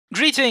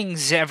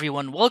Greetings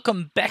everyone,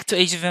 welcome back to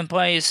Age of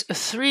Empires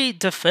 3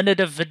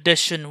 Definitive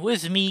Edition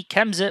with me,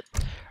 Kemzit.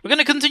 We're going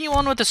to continue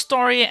on with the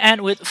story and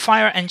with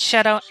Fire and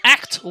Shadow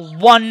Act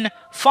 1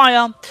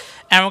 Fire.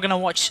 And we're going to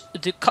watch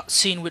the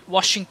cutscene with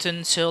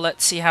Washington, so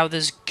let's see how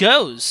this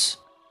goes.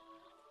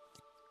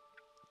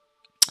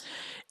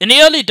 In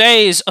the early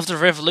days of the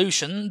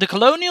Revolution, the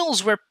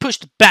colonials were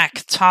pushed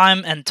back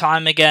time and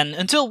time again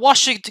until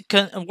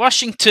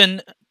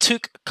Washington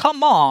took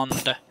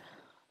command.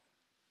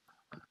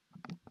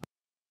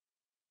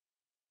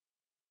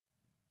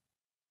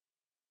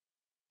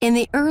 In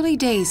the early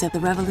days of the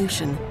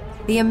Revolution,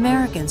 the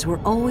Americans were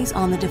always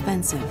on the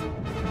defensive.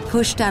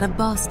 Pushed out of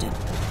Boston,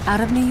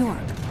 out of New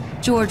York,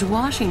 George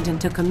Washington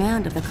took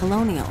command of the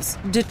colonials,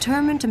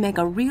 determined to make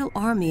a real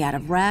army out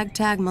of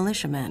ragtag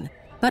militiamen.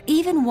 But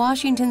even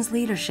Washington's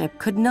leadership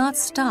could not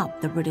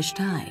stop the British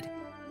tide.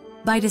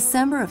 By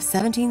December of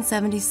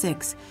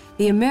 1776,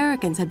 the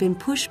Americans had been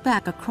pushed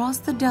back across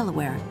the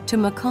Delaware to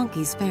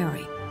McConkey's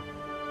Ferry.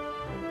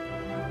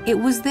 It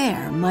was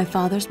there my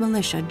father's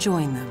militia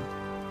joined them.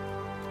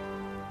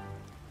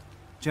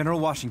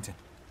 General Washington,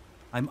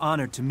 I'm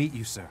honored to meet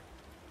you, sir.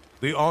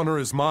 The honor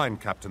is mine,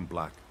 Captain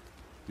Black.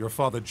 Your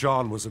father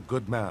John was a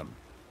good man.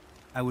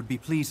 I would be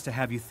pleased to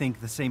have you think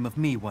the same of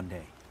me one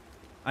day.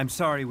 I'm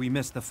sorry we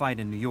missed the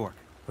fight in New York.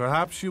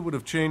 Perhaps you would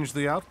have changed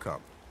the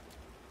outcome.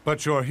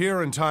 But you're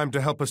here in time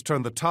to help us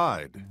turn the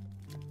tide.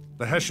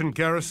 The Hessian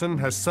garrison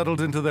has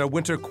settled into their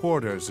winter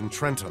quarters in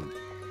Trenton.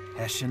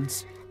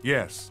 Hessians?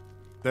 Yes,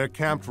 they're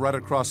camped right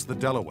across the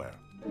Delaware.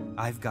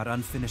 I've got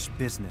unfinished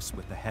business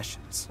with the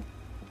Hessians.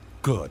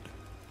 Good.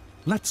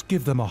 Let's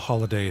give them a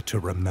holiday to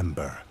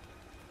remember.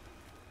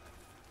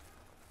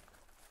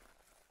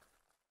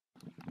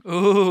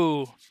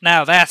 Ooh,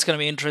 now that's gonna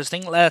be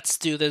interesting. Let's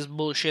do this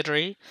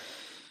bullshittery.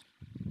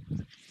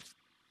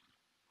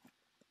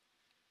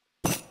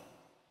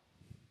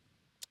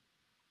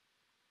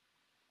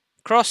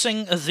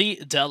 Crossing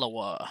the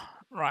Delaware.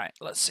 Right,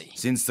 let's see.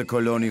 Since the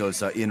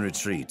colonials are in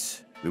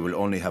retreat, we will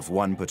only have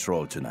one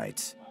patrol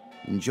tonight.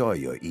 Enjoy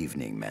your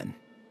evening, men.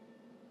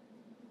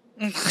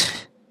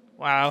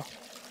 Wow.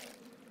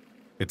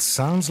 It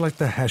sounds like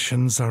the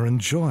Hessians are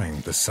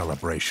enjoying the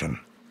celebration.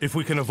 If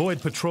we can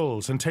avoid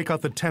patrols and take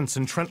out the tents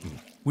in Trenton,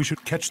 we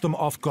should catch them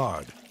off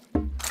guard.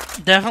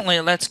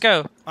 Definitely, let's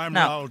go.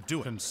 Now, I'll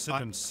do it.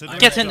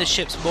 get in the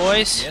ships,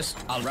 boys. Yes,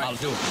 I'll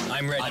do it.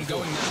 I'm ready. I'm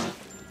going now.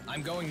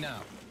 I'm going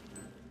now.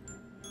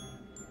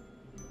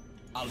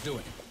 I'll do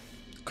it.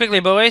 Quickly,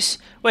 boys.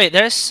 Wait,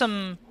 there's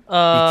some, Be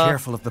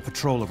careful of the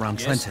patrol around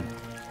Trenton.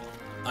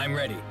 I'm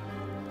ready.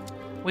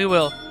 We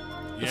will.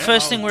 The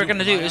first thing we're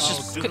gonna do is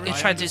just quickly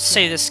try to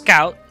save the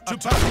scout.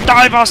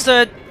 Die,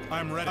 bastard!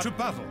 I'm ready to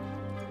battle.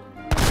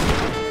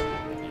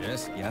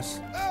 Yes,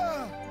 yes.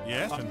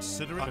 Yes,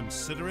 consider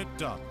it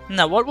done.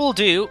 Now, what we'll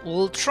do,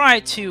 we'll try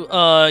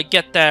to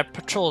get their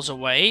patrols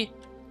away.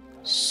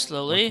 What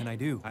Slowly. can I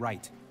do?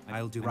 Right.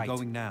 I'll do right. I'm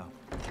going now.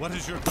 What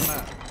is your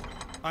command?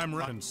 I'm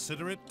ready.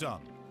 Consider it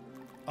done.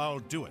 I'll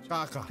do it.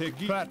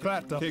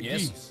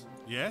 Yes.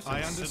 Yes,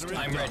 I understand.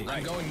 I'm ready.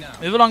 I'm going now.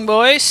 Move along,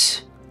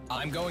 boys.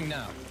 I'm going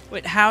now.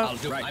 Wait, how? I'll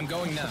do it. I'm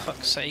going now. For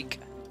fuck's sake.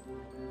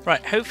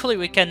 Right, hopefully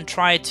we can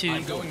try to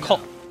I'm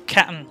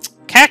going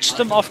catch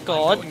them off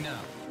guard. I'm going now.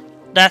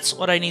 That's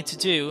what I need to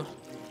do.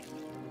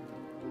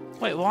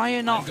 Wait, why are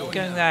you not going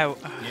going now. out?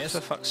 Yes.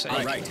 For fuck's sake.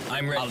 All right.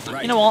 I'm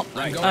ready. You know what?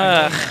 I'm going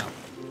now.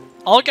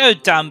 I'll go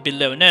down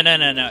below.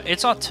 No.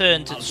 It's our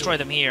turn to destroy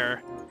them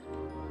here.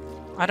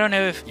 I don't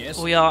know if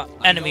we are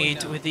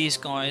enemied with these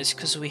guys,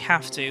 because we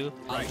have to.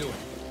 I'll do it.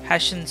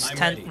 Hessian's I'm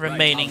tent ready.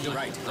 remaining.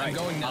 Right. I'm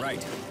going now.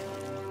 Right.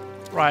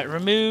 Right,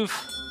 remove.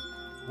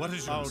 What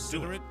is your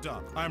consider it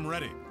done? I'm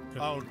ready.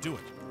 I'll do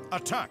it.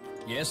 Attack.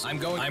 Yes, I'm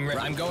going. I'm ready.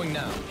 I'm going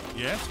now.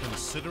 Yes,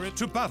 consider it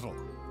to battle.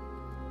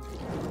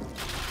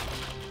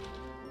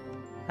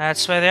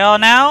 That's where they are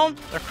now.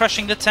 They're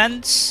crushing the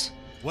tents.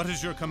 What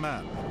is your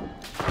command?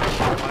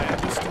 I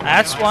understand.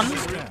 That's one.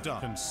 Consider it done.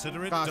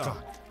 Consider it done.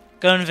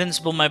 Go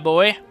invincible, my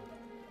boy.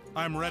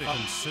 I'm ready.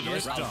 Consider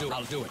Yes, it I'll done. do it.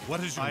 I'll do it. What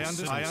is your I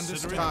understand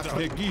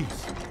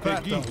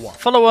it done.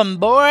 Follow him,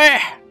 boy.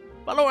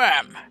 Follow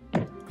him.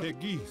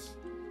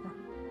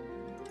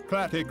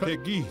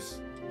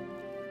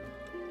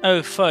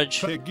 Oh,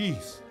 fudge.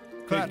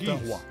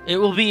 It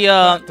will be,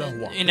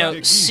 you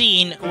know,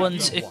 seen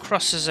once it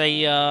crosses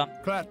a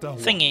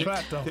thingy.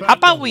 How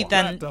about we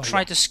then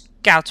try to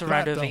scout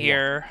around over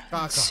here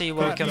and see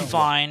what we can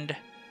find?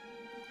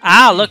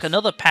 Ah, look,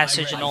 another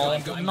passage and all.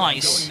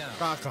 Nice.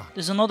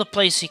 There's another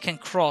place you can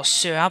cross,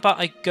 so how about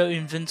I go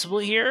invincible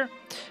here?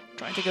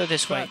 Trying to go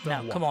this way.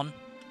 Now, come on.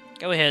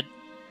 Go ahead.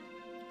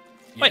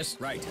 Yes,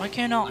 Wait, right. why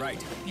can you not? Right.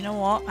 You know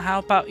what? How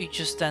about you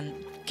just then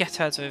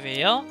get out over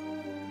here?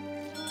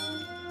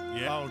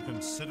 Yeah, I'll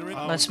consider it.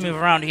 Let's move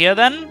around here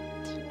then,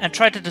 and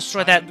try to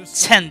destroy that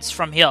tent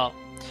from here.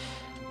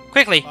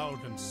 Quickly! I'll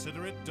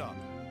consider it done.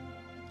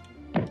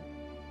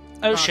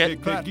 Oh shit.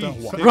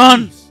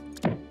 Run!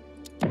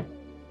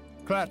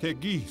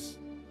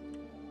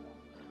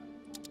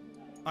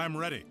 I'm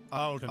ready.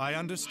 I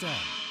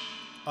understand.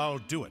 I'll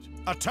do it.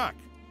 Attack!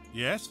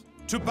 Yes,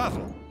 to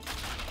battle.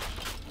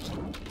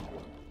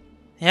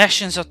 The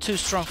Hessians are too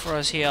strong for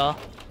us here.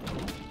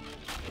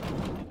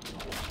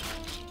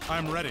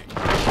 I'm ready.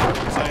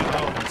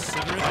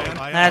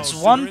 That's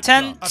one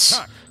tent.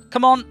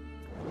 Come on.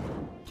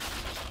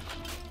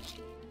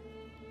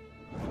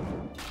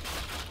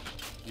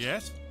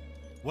 Yes?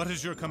 What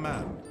is your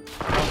command?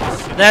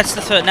 That's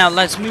the third. Now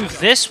let's move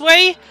this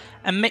way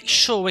and make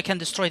sure we can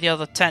destroy the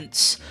other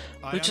tents.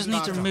 We just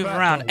need to move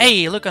around.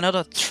 Hey, look,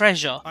 another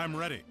treasure. I'm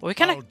ready. We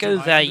cannot go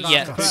there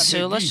yet,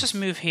 so let's just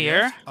move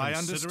here. I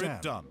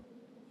understand.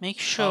 Make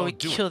sure we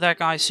kill that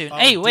guy soon.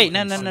 Hey, wait,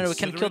 no, we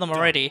can kill them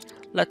already.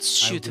 Let's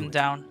shoot them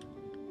down.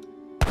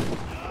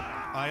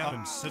 I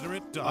consider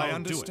it done. I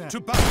understand. To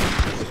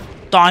battle.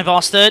 Die,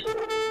 bastard!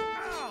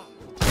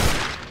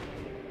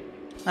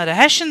 Now the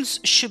Hessians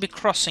should be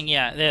crossing.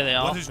 Yeah, there they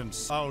are.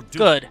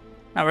 Good.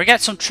 Now we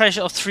get some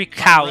treasure of 3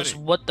 cows.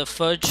 What the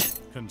fudge?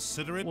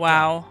 Consider it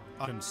wow.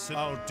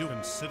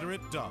 Consider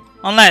it done.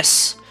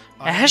 Unless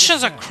the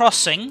Hessians are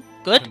crossing.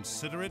 Good.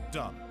 Consider it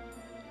done.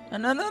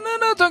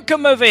 No, don't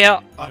come over here.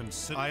 I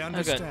understand.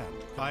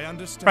 I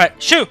understand.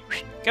 Right, shoo!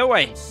 Go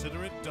away.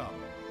 Consider it done.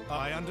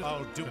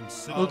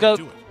 We'll go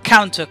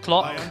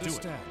counterclock. I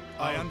understand.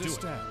 I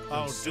understand.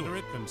 I'll do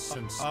it.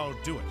 I'll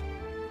do it.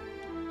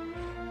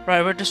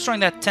 Right, we're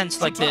destroying that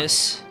tent like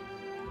this.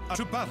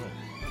 To battle.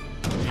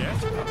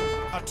 Yes.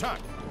 Attack.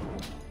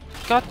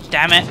 God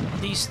damn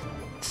it! These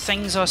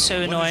things are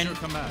so annoying. What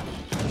is your command?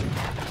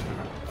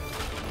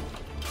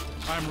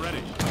 I'm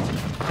ready.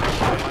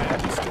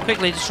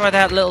 Quickly destroy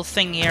that little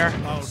thing here.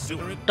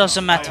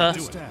 Doesn't matter. I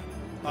understand.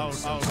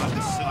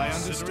 I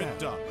understand.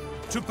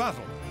 To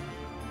battle.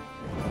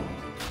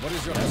 What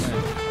is your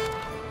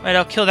command? Wait,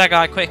 I'll kill that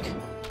guy quick.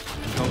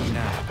 I'm going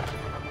now.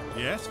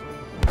 Yes.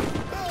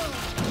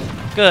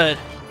 Good.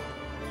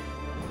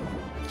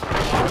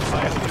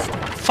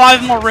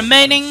 5 more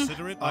remaining.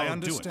 I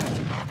understand.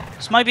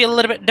 This might be a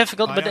little bit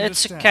difficult, but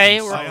it's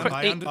okay. We're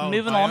quickly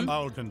moving on.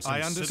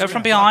 Go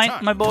from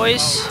behind, my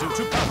boys.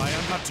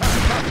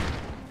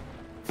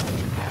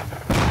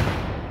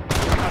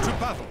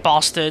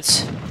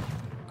 Bastards.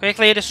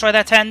 Quickly destroy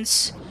their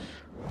tents.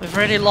 We've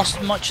already lost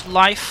much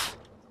life.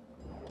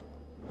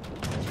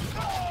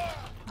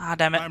 Ah,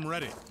 damn it. I'm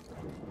ready.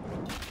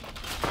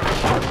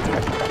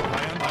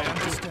 I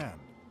understand.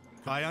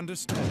 I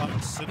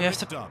understand. We have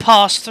to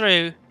pass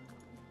through.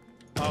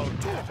 I'll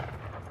do it.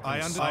 I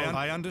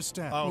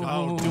understand.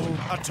 I'll do it.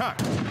 Attack.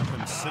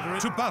 Consider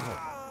it to battle.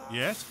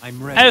 Yes.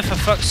 I'm ready. Oh, for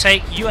fuck's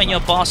sake, you and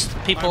your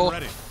bastard people. I'm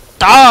ready.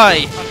 Die!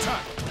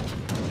 Attack.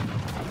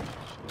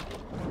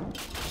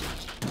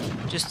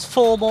 Just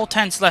 4 more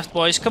tents left,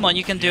 boys. Come on,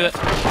 you can do it.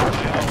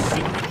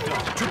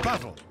 To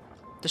battle.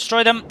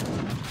 Destroy them.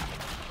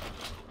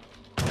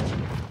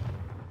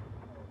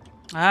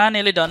 Ah,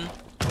 nearly done.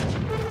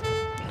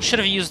 Should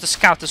have used the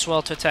scout as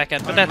well to attack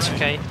it, but that's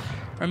okay.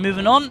 We're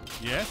moving on.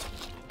 Yes.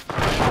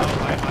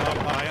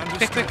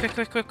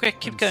 Quick.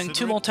 Keep going.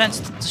 2 more tents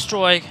to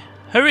destroy.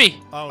 Hurry!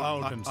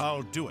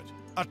 I'll do it.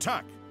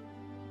 Attack.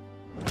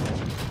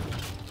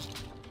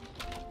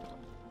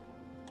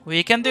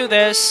 We can do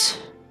this.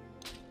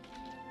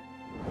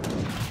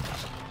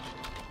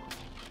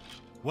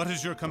 What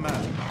is your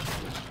command?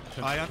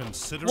 I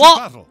consider What?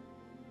 battle.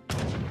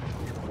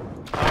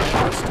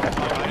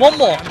 1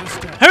 more.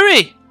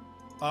 Hurry!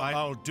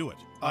 I'll do it.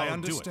 I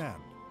understand.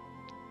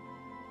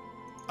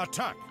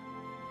 Attack.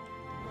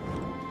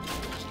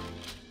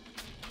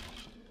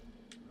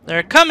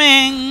 They're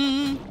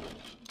coming!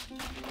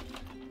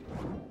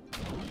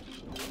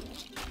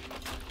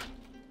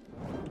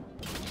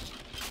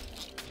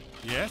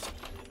 Yes.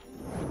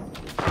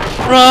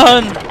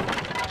 Run!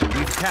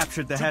 We've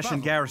captured the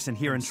Hessian garrison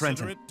here in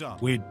Trenton.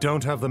 We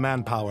don't have the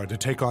manpower to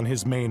take on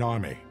his main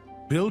army.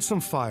 Build some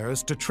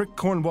fires to trick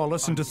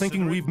Cornwallis into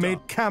thinking we've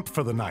made camp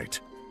for the night.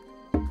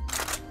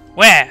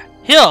 Where?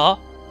 Here?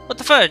 What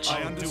the fudge?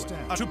 I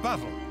understand. To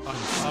battle.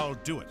 I'll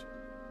do it.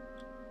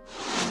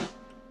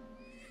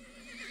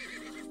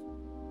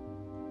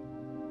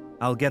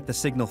 I'll get the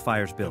signal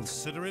fires built.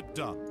 Consider it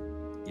done.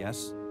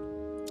 Yes?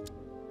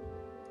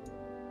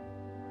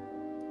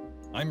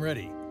 I'm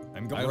ready.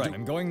 I'm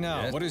going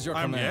now. Yes. What is your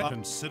command?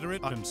 Consider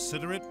it.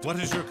 Consider it. What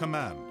is your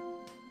command?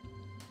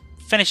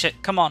 Finish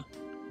it. Come on.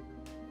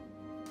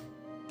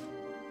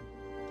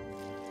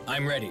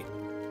 I'm ready.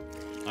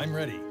 I'm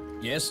ready.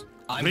 Yes.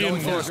 I'm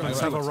Reinforcements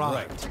have going now.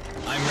 arrived.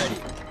 Right. I'm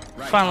ready.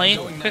 Right. Finally,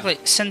 I'm quickly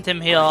now. send him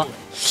here.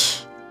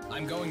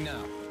 I'm going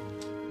now.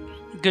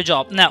 Good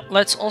job. Now,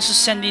 let's also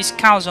send these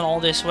cows on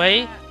all this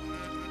way.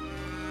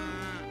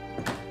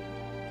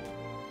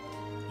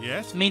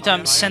 Yes.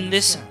 Meantime, send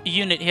this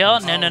unit here.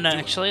 No,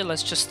 actually,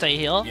 let's just stay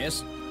here.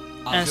 Yes.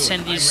 And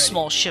send these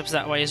small ships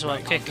that way as well.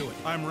 Quick.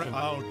 I'm ready.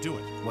 I'll do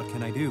it. What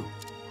can I do?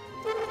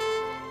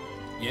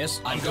 Yes.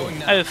 I'm going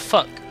now. Oh,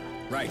 fuck.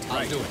 Right.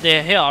 I'll do it.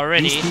 They're here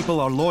already. These people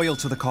are loyal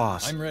to the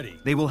cause. I'm ready.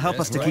 They will help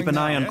us to keep an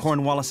eye on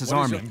Cornwallis's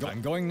army.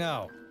 I'm going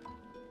now.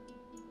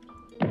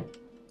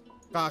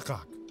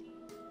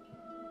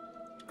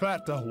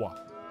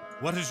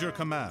 What is your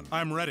command?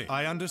 I'm ready.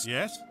 I understand.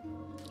 Yes.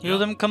 Heal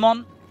them, come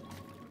on.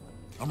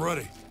 I'm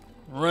ready.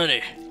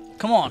 Ready.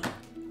 Come on.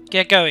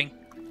 Get going.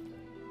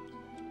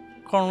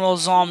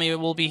 Cornwall's army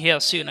will be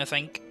here soon, I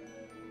think.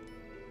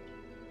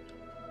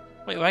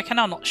 Wait, why can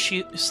I not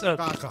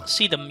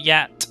see them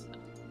yet?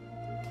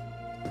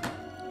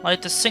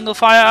 Light the single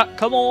fire.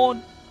 Come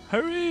on.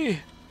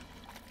 Hurry.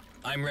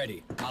 I'm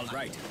ready. All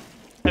right.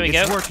 There we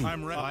It's go.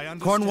 working.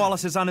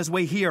 Cornwallis is on his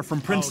way here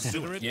from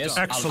Princeton. Yes,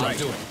 Excellent. I'll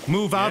do it.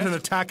 Move out and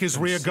attack his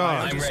rear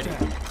guard. I'm ready.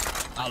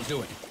 I'll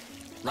do it.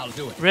 I'll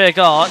do it. Rear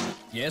guard.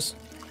 Yes.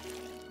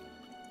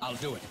 I'll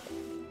do it.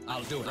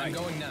 I'll do it. I'm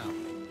going now.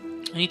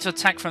 I need to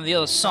attack from the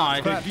other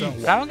side.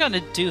 How am I going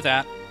to do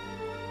that?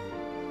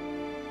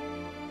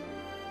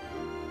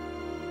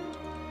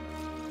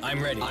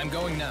 I'm ready. I'm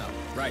going now.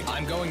 Right.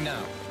 I'm going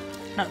now.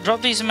 Now,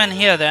 drop these men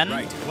here then.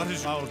 Right.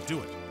 I'll do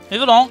it.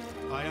 Move along.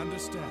 I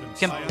understand.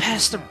 You can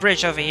pass the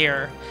bridge over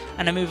here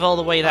and then move all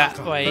the way that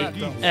way.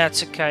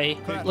 That's okay.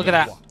 Look at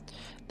that.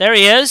 There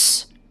he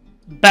is.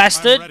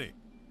 Bastard.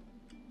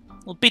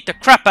 We'll beat the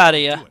crap out of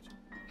you.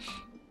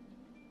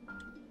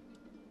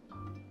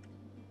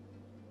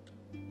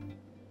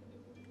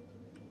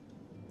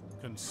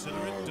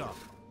 Consider it done.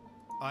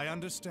 I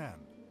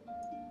understand.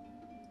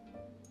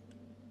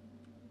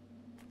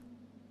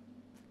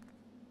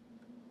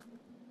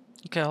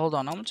 Okay, hold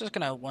on. I'm just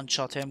gonna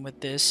one-shot him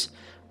with this.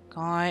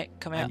 Guy,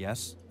 come here.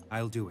 Yes,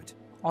 I'll do it.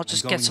 I'll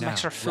just I'm get going some now.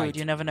 extra food. Right.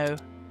 You never know.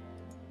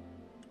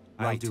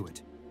 I'll do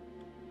it.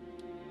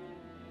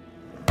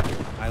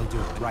 I'll do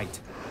it. Right.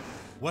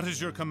 What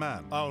is your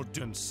command? I'll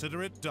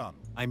consider it done.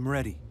 I'm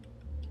ready.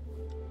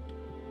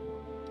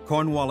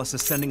 Cornwallis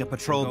is sending a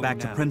patrol back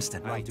to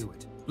Princeton. I'll do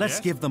it.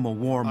 Let's give them a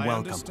warm I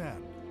welcome.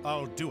 understand.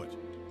 I'll do it.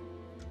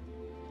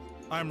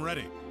 I'm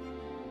ready.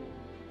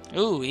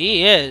 Ooh,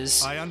 he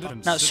is. I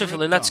understand. Now,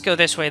 swiftly, let's go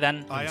this way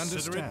then. I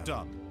understand. It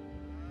done.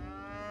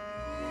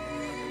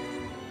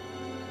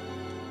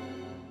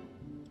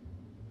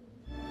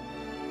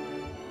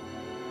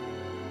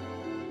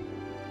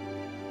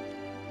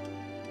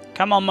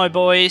 Come on, my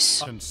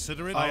boys.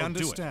 Consider it. I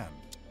understand.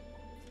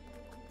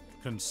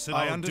 Consider.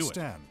 I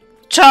understand.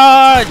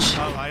 Charge!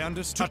 I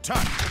understand.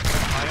 Attack.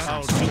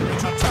 I'll do it.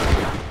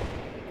 Attack.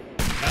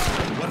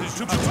 What is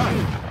your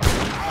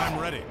attack? I'm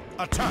ready.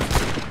 Attack.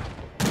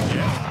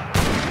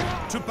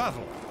 Yes. To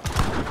battle.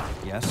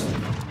 Yes.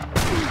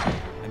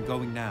 I'm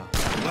going now.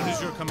 What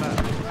is your command?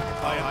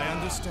 I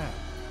understand.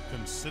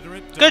 Consider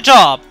it done. Good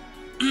job.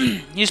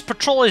 His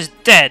patrol is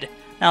dead.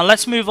 Now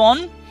let's move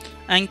on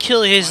and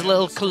kill his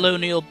little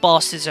colonial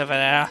bastards over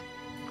there.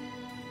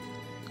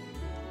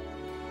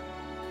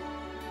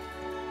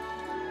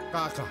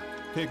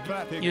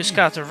 You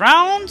scout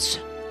around.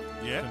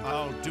 Yeah,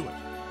 I'll do it.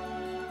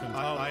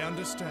 I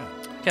understand.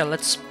 Okay,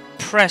 let's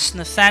press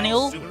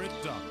Nathaniel. Consider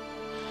it done.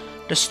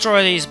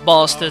 Destroy these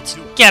bastards.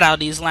 Get out of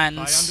these lands.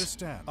 I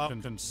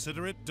understand.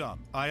 Consider it done.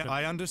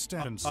 I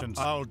understand.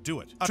 I'll do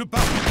it. To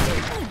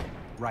battle.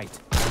 Right.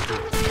 Attack.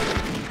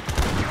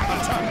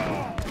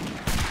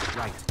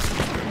 Right.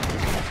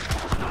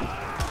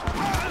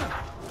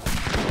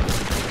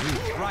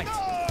 Right.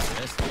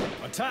 Yes.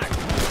 Attack.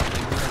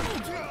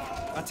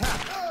 Attack.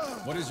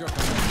 What is your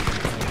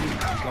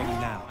command? I'm going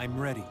now. I'm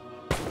ready.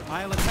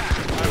 I'll attack.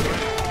 I'm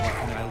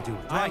ready. I'll do it.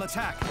 I'll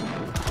attack.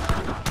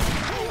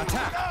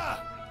 Attack.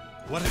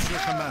 What is your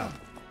command?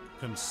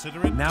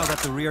 Consider it. Now that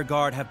the rear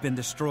guard have been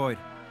destroyed,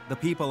 the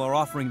people are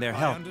offering their I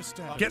help.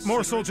 understand. Get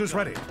more soldiers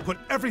ready. Put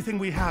everything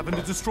we have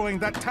into destroying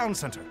that town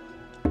center.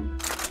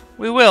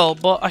 We will,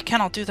 but I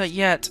cannot do that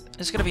yet.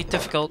 It's gonna be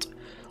difficult.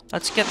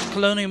 Let's get the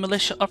colonial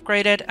militia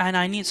upgraded, and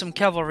I need some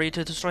cavalry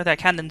to destroy their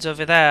cannons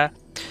over there.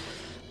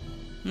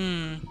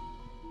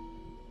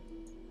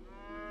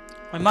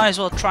 We might as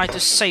well try to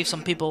save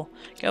some people.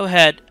 Go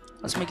ahead.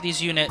 Let's make these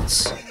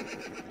units.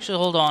 Actually,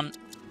 hold on.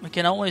 We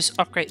can always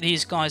upgrade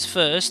these guys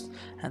first,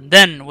 and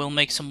then we'll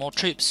make some more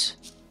troops.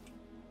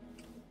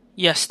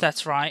 Yes,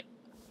 that's right.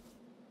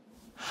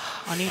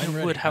 I need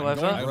wood,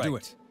 however. I'll do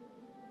it.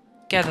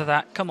 Gather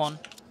that. Come on.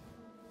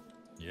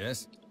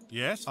 Yes.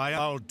 Yes,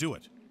 I'll do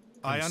it.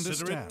 I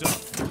understand.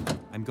 It done.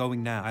 I'm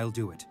going now. I'll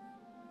do it.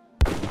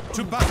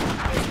 To battle.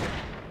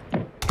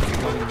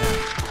 I'm going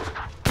now.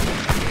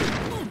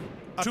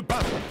 To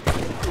battle.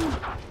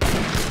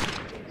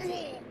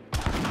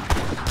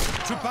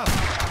 To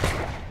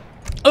battle.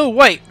 Oh,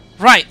 wait.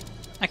 Right.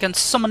 I can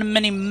summon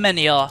many.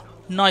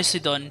 Nicely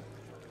done.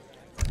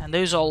 And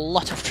those are a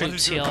lot of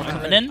troops here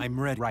coming in. I'm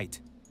ready. Right.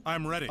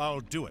 I'm ready. I'll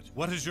do it.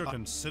 What is your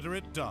consider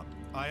it done?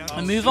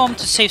 I move on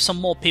to save some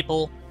more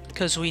people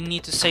because we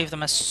need to save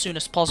them as soon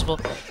as possible.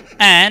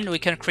 And we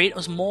can create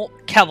us more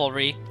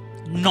cavalry.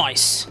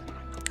 Nice.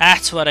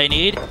 That's what I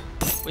need.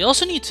 We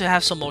also need to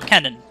have some more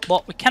cannon,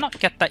 but we cannot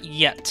get that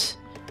yet.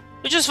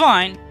 Which is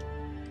fine.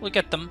 We'll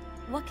get them.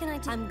 What can I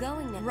do? I'm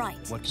going now. Right.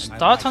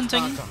 Start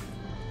hunting.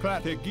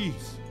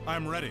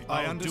 I'm ready.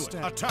 I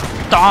understand.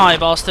 Attack. Die,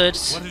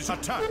 bastards. What is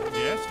attack?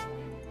 Yes.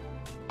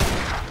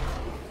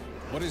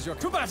 What is your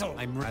to battle?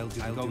 I'll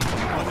go.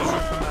 What is your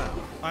command?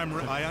 I'm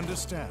ready. I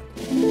understand.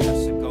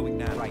 Yes, I'm going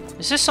now. Right.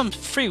 Is this some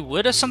free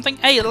wood or something?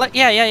 Hey, yeah.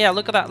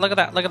 Look at that. Look at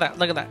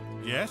that.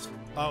 Yes,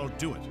 I'll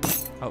do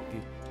it. Oh,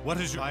 What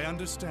is your... I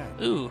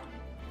understand. Ooh.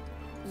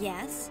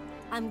 Yes,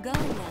 I'm going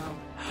now.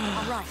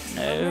 All right.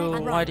 No,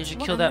 I'm why right. did you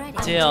Well, kill I'm that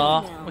ready. deer?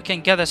 I'm ready now. We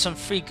can gather some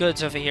free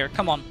goods over here.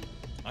 Come on.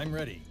 I'm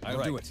ready.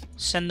 I'll do it.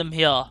 Send them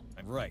here.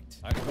 I'm right.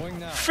 I'm going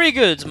now. Free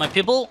goods, my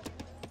people.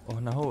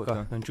 We'll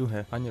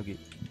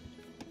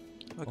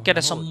get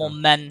us some more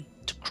men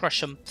to crush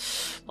them.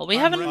 Well, we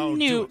have a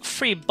new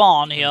free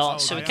barn here,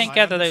 so we can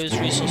gather those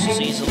resources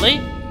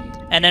easily.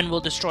 And then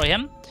we'll destroy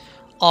him.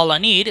 All I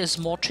need is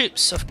more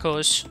troops, of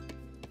course.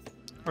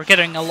 We're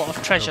getting a lot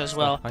of treasure as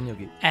well.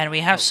 And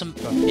we have some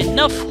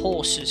enough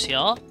horses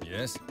here.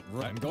 Yes, I'm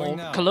More going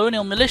now.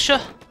 colonial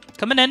militia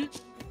coming in.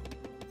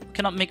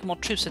 Cannot make more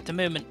troops at the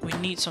moment. We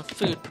need some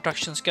food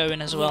productions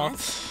going as well.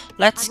 Yes,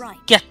 Let's I'm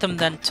right. get them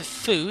then to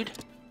food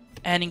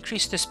and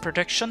increase this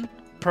production.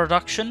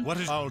 What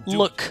is... I'll do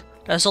Look,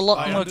 there's a lot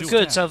I more understand.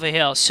 goods over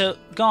here. So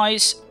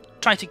guys,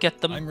 try to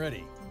get them. I'm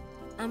ready.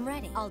 I'm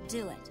ready. I'll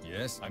do it.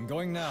 Yes, I'm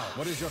going now.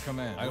 What is your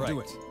command? I'll do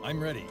it. I'm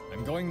ready.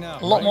 I'm going now.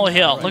 A lot more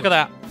here. Right. Look at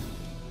that.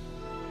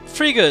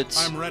 Free goods.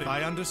 I'm ready.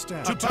 I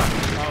understand. To attack.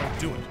 I'll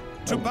do it.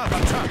 To battle.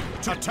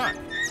 Attack. To attack.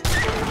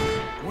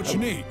 What you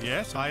need?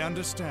 Yes, I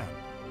understand.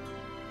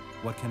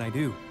 What can I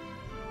do?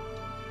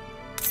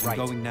 I'm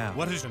going now.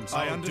 What is it?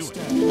 I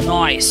understand.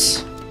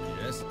 Nice.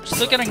 Yes.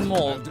 Still getting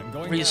more I'm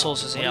going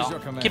resources now. here. What is your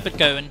command? Keep it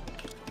going.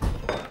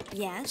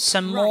 Yes.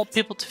 Send right. more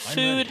people to I'm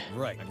food.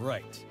 ready. Right.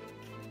 Right.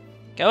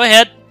 Go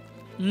ahead.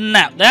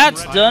 Now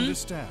that's I done.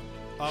 understand.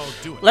 I'll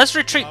do it. Let's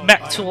retreat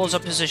back towards our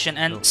position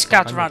and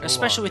scout around,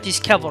 especially with these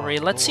cavalry.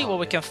 Let's see what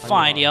we can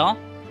find here.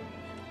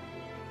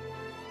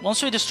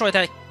 Once we destroy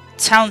that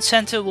town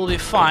center, we'll be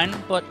fine,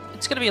 but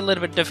it's gonna be a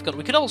little bit difficult.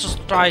 We could also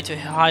try to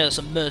hire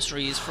some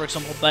mercenaries, for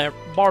example,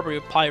 Barbary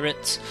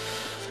pirates.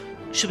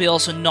 Should be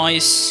also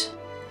nice.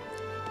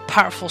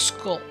 Powerful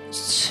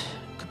Scots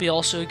could be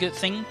also a good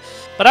thing.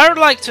 But I would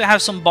like to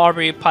have some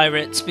Barbary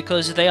pirates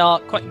because they are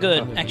quite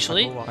good,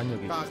 actually.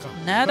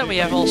 Now that we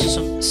have also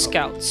some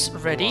scouts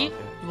ready,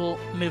 we'll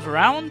move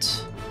around.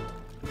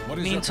 What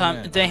is your Meantime,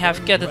 command? they have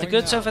I'm gathered the going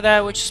goods now. over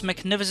there, which is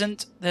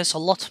magnificent. There's a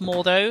lot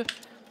more though.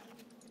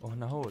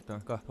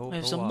 We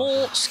have some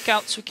more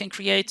scouts we can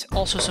create.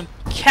 Also some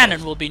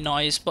cannon will be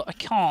nice, but I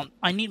can't.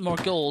 I need more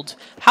gold.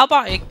 How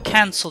about I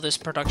cancel this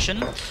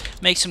production?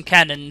 Make some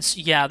cannons.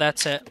 Yeah,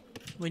 that's it.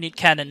 We need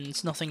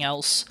cannons, nothing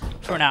else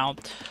for now.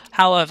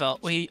 However,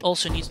 we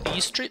also need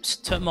these troops,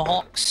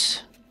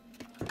 Tomahawks.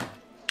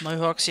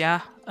 Mohawks,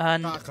 yeah.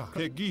 And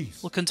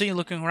we'll continue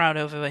looking around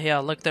over here.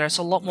 Look, there's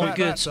a lot more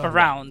goods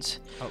around.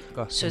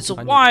 So it's a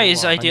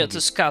wise idea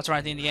to scout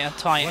around in the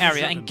entire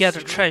area and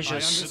gather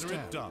treasures.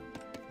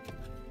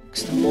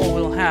 Because the more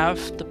we'll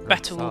have, the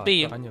better we'll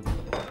be.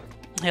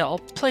 Yeah, I'll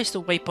place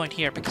the waypoint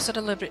here because it's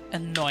a little bit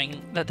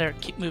annoying that they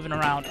keep moving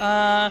around.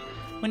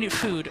 We need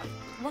food.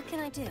 What can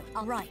I do?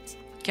 All right.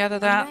 Gather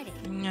that.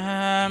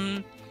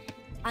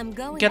 I'm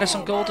going. Get us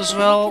some now. gold as What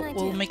well. can I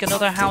We'll do? make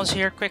another house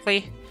here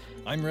quickly.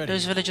 I'm ready.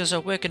 Those villagers are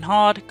working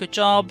hard. Good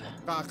job.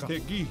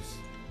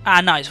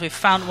 Ah, nice. We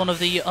found one of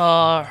the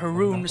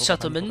Haroon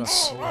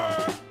settlements.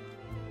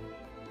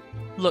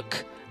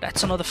 Look,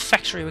 that's another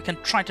factory we can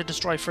try to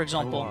destroy, for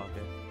example.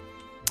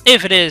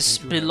 If it is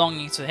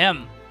belonging to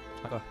him.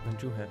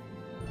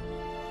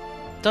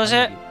 Does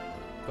it?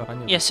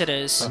 Yes, it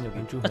is.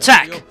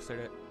 Attack!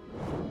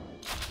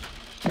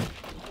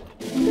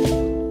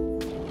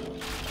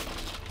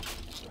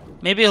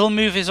 Maybe he'll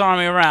move his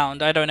army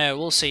around. I don't know.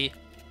 We'll see.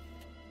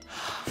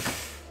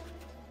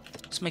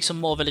 Let's make some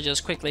more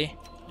villagers quickly.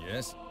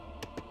 Yes.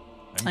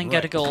 And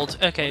get a gold.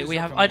 Okay, we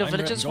have idle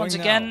villagers once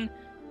again.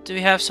 Do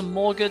we have some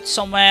more goods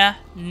somewhere?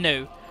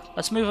 No.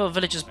 Let's move our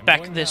villagers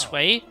back this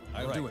way.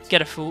 I'll do it.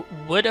 Get a few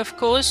wood, of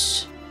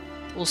course.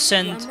 We'll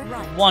send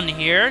one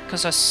here,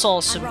 because I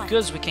saw some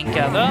goods we can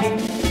gather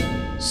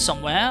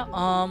somewhere.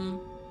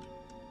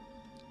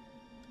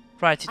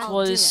 Right, it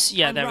was...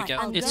 Yeah, there we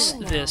go. It's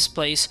this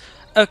place.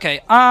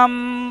 Okay,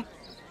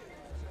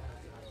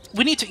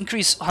 we need to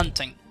increase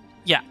hunting.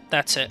 Yeah,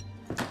 that's it.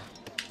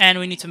 And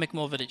we need to make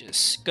more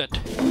villages. Good.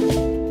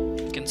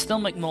 We can still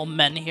make more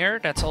men here.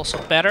 That's also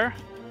better.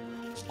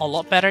 A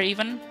lot better,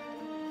 even.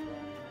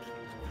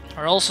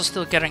 We're also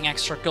still getting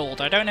extra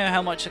gold. I don't know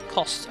how much it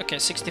costs. Okay,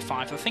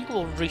 65. I think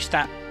we'll reach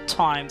that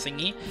time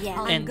thingy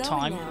in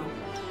time.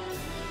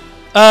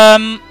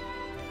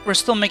 We're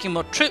still making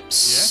more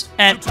troops,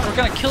 and we're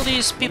gonna kill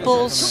these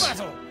peoples,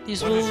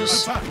 these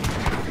wolves.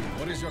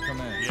 What is your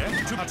command?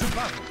 Yeah, to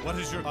battle. What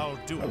is your... I'll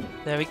do it.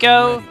 There we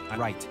go.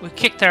 Right. We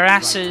kicked their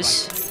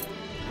asses.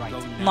 Right.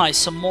 Nice,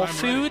 some more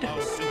food. I'll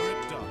do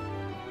it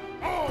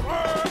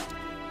done.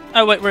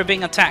 Oh wait, we're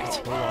being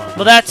attacked.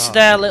 Well, that's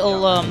their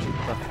little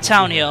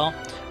town here.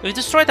 We've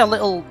destroyed that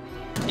little,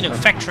 you know,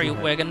 factory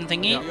wagon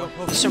thingy,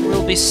 so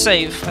we'll be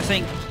safe. I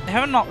think they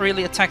have not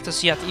really attacked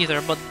us yet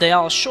either, but they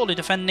are surely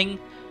defending.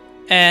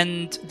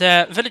 And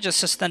the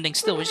villagers are standing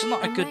still, which is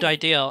not a good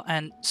idea.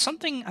 And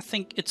something, I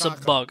think it's a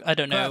bug. I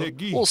don't know.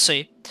 We'll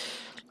see.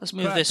 Let's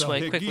move this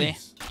way quickly.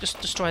 Just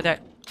destroy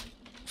that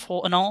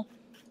for and all.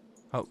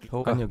 At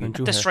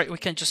this rate, we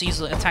can just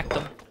easily attack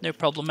them. No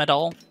problem at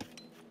all.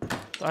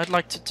 But I'd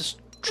like to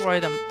destroy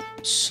them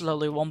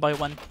slowly, one by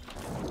one.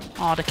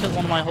 Oh, they killed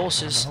one of my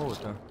horses.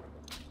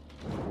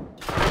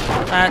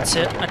 That's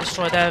it. I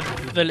destroyed their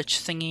village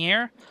thingy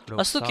here.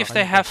 Let's look if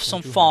they have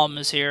some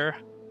farmers here.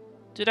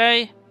 Do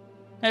they?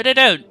 No, they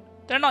don't.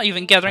 They're not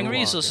even gathering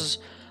resources.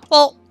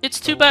 Well, it's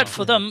too bad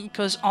for them,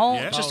 because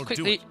I'll just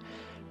quickly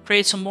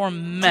create some more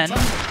men.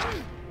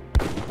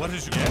 What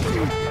is your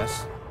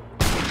yes?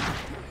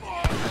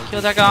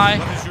 Kill that guy.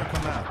 What is your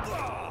command?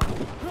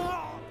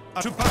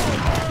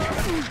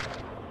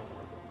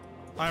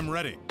 I'm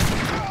ready.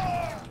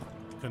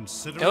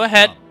 Consider Go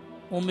ahead.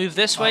 We'll move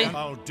this way.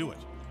 I'll do it.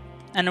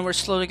 And then we're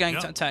slowly going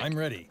to attack. I'm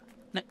ready.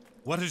 No.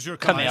 What is your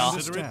Come command? here.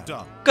 Consider it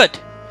done. Good.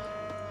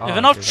 With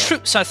enough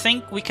troops, I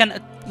think we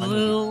can,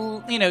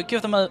 you know,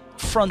 give them a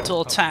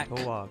frontal attack.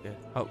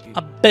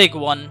 A big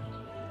one.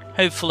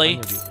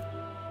 Hopefully.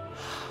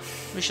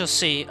 We shall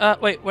see.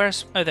 Wait,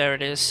 where's... Oh, there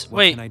it is.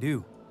 Wait. What can I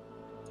do?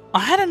 I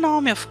had an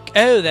army of...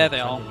 Oh, there they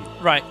are.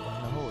 Right.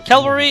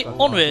 Cavalry,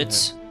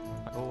 onwards.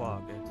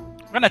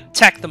 We're gonna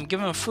attack them, give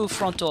them a full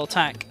frontal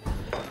attack.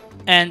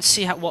 And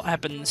see what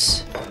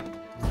happens.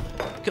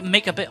 We can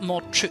make a bit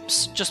more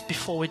troops just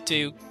before we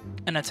do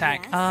an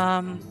attack.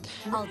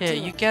 Here,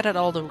 you get at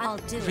all the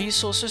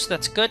resources,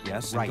 that's good.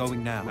 Yes, I'm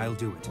going now. I'll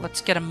do it.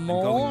 Let's get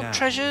more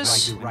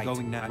treasures. I'm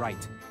going now.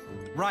 Right.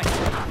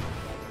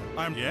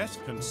 I'm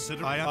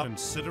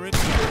consider it.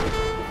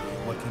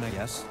 What can I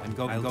guess? I'm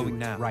going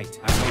now. Right.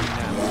 I'm going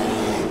now.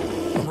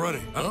 I'm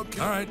ready. Okay.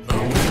 All right.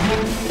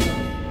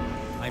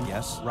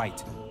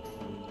 Right.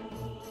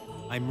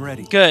 I'm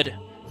ready. Good.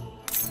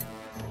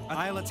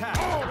 I'll attack.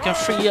 We can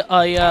free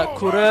a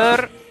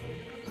courier.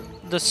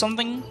 Does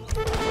something.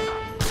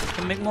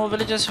 Can make more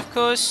villages, of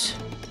course.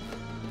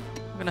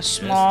 We're gonna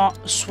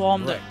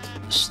swarm the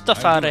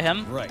stuff out of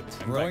him. Right.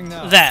 I'm going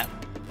now. There.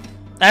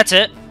 That's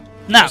it.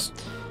 Now.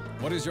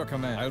 What is your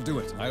command? I'll do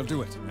it. I'm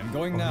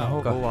going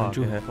now.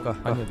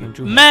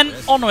 Men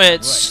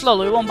onwards,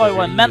 slowly, one by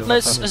one.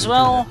 Mentless as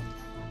well.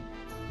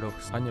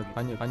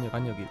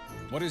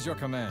 What is your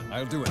command?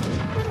 I'll do it.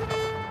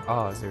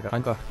 I'm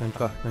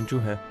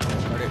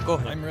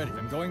ready.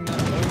 I'm going now.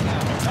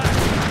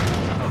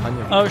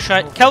 Oh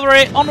shit.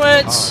 Cavalry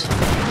onwards.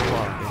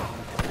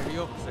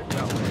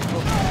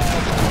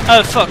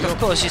 Oh fuck, of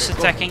course he's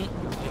attacking.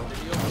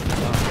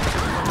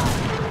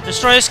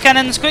 Destroy his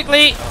cannons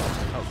quickly.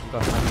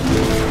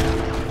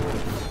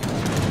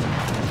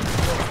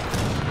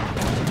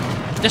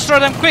 Destroy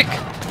them quick.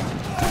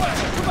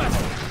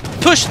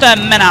 Push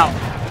them men out.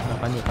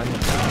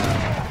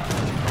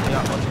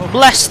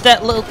 Bless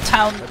that little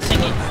town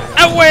thingy.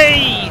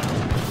 Away!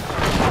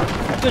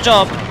 Good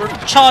job. We're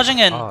charging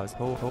in.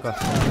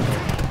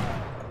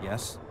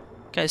 Yes.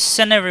 Okay,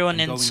 send everyone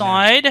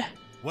inside.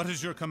 What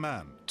is your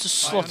command? To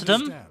slaughter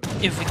them,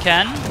 if we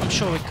can. I'm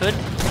sure we could.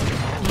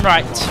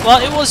 Right. Well,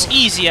 it was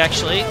easy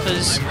actually,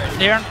 because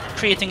they aren't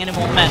creating any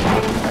more men.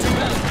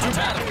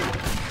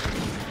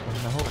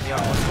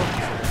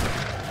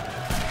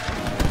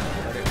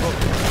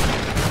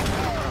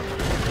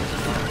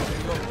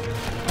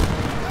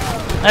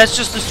 Let's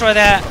just destroy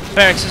their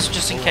barracks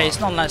just in case,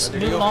 not unless.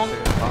 Move along.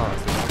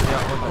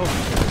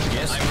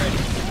 Yes, I'm ready.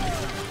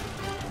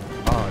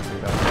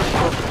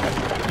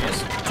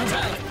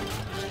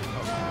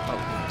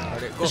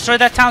 Destroy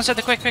that town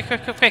center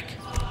quick.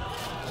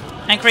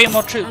 And create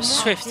more troops,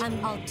 swift.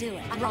 I'll do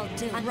it.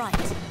 Right.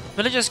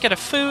 Villagers get a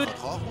food.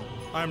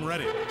 I'm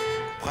ready.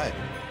 Prêt.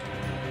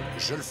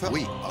 Je le fais.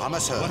 Oui,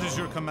 ramasseur. What is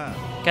your command?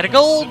 Get a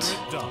gold.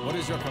 What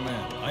is your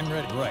command? I'm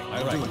ready. Right.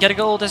 I'll do it. Get a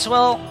gold as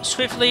well,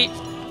 swiftly.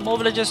 More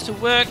villagers to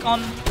work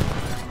on.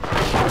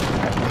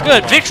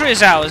 Good, victory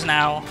is ours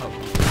now.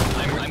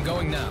 I'm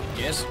going now.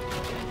 Yes.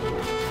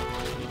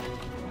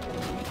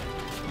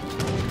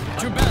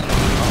 To battle.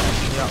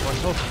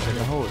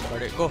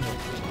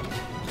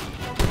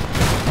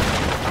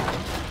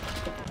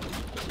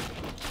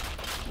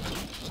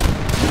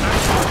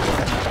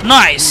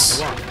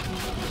 Nice.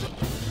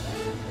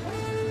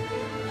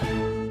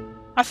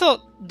 I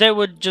thought they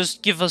would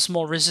just give us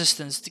more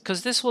resistance,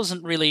 because this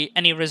wasn't really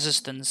any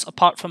resistance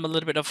apart from a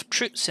little bit of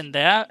troops in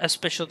there,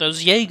 especially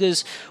those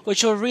Jaegers,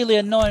 which are really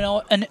an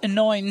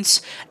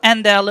annoyance,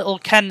 and their little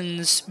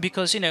cannons,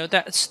 because, you know,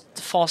 that's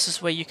the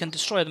fastest way you can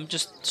destroy them.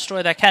 Just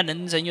destroy their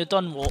cannons and you're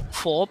done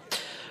for.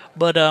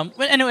 But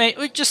anyway,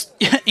 we just,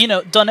 you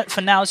know, done it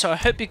for now, so I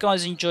hope you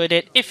guys enjoyed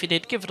it. If you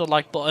did, give it a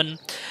like button,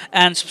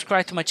 and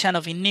subscribe to my channel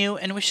if you're new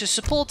and wish to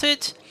support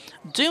it.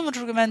 Do you want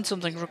to recommend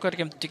something recording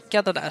them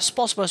together that is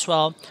possible as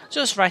well?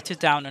 Just write it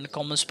down in the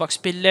comments box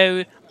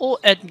below, or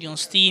add me on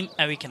Steam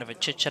and we can have a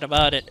chit chat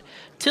about it.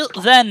 Till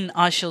then,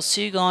 I shall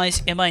see you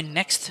guys in my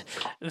next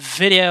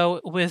video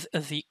with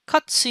the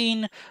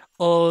cutscene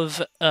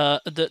of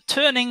the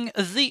Turning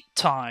the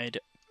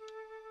Tide.